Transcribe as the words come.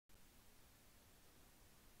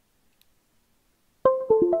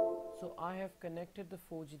So I have connected the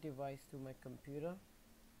 4G device to my computer.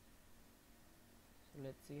 So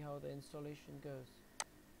let's see how the installation goes.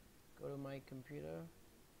 Go to my computer,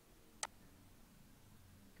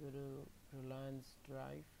 go to Reliance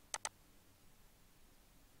Drive,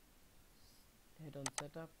 hit on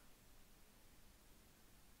setup.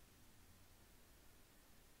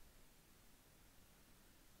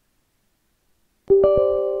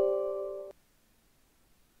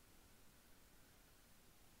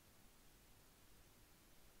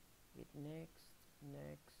 Hit next,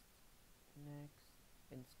 next, next,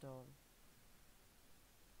 install.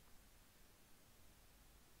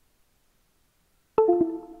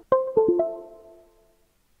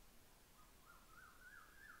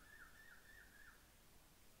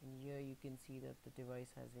 And here you can see that the device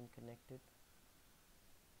has been connected.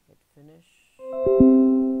 Hit finish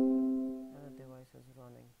and the device is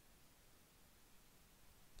running.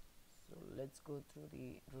 So let's go through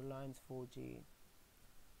the Reliance 4G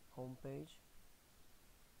homepage.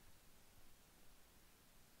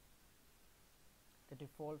 The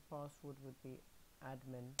default password would be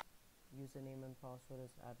admin. Username and password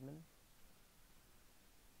is admin.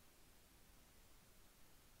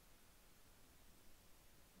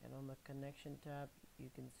 And on the connection tab you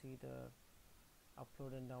can see the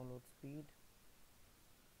upload and download speed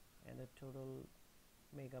and the total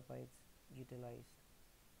megabytes utilized.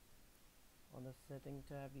 On the setting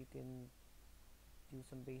tab you can do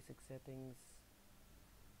some basic settings,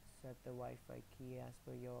 set the Wi-Fi key as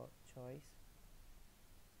per your choice,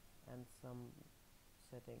 and some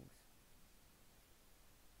settings.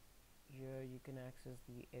 Here you can access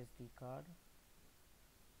the SD card,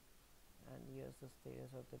 and here's the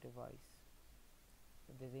status of the device.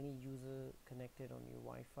 If there's any user connected on your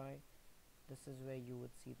Wi-Fi, this is where you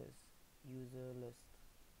would see this user list.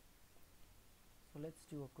 So let's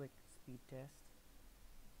do a quick speed test.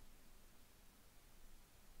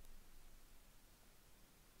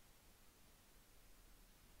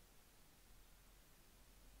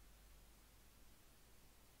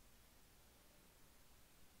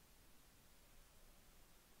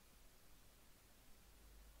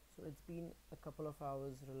 So it's been a couple of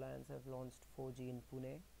hours. Reliance have launched 4G in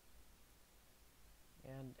Pune,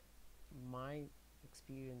 and my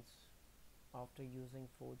experience after using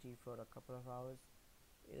 4G for a couple of hours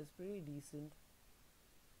is pretty decent,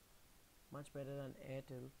 much better than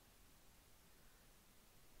Airtel.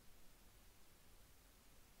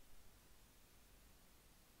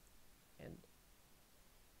 And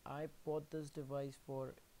I bought this device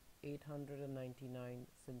for 899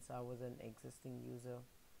 since I was an existing user.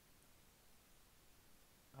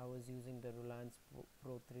 I was using the Reliance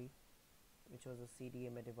Pro 3, which was a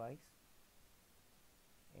CDMA device,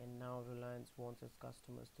 and now Reliance wants its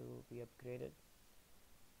customers to be upgraded.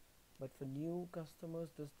 But for new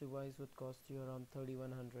customers, this device would cost you around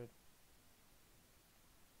 3100.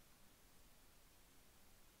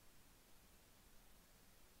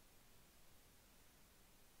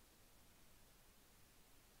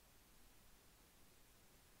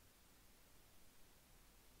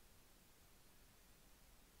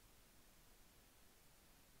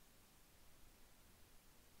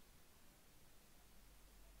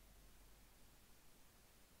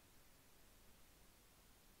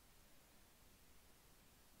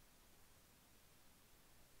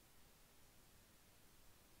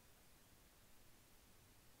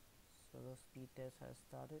 So the speed test has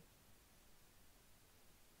started.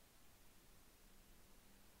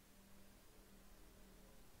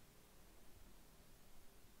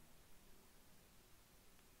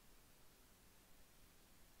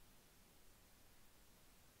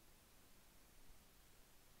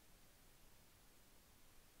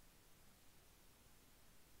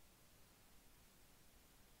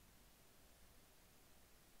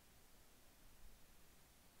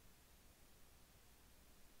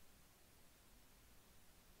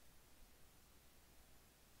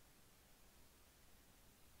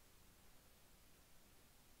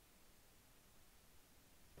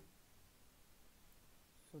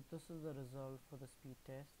 So this is the result for the speed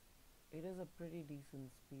test. It is a pretty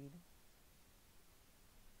decent speed.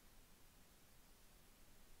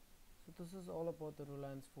 So this is all about the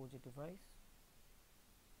Reliance 4G device.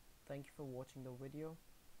 Thank you for watching the video.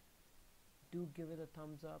 Do give it a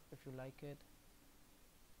thumbs up if you like it,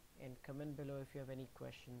 and comment below if you have any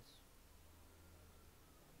questions,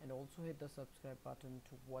 and also hit the subscribe button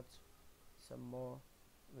to watch some more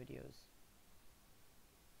videos.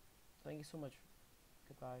 Thank you so much.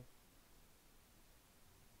 Goodbye.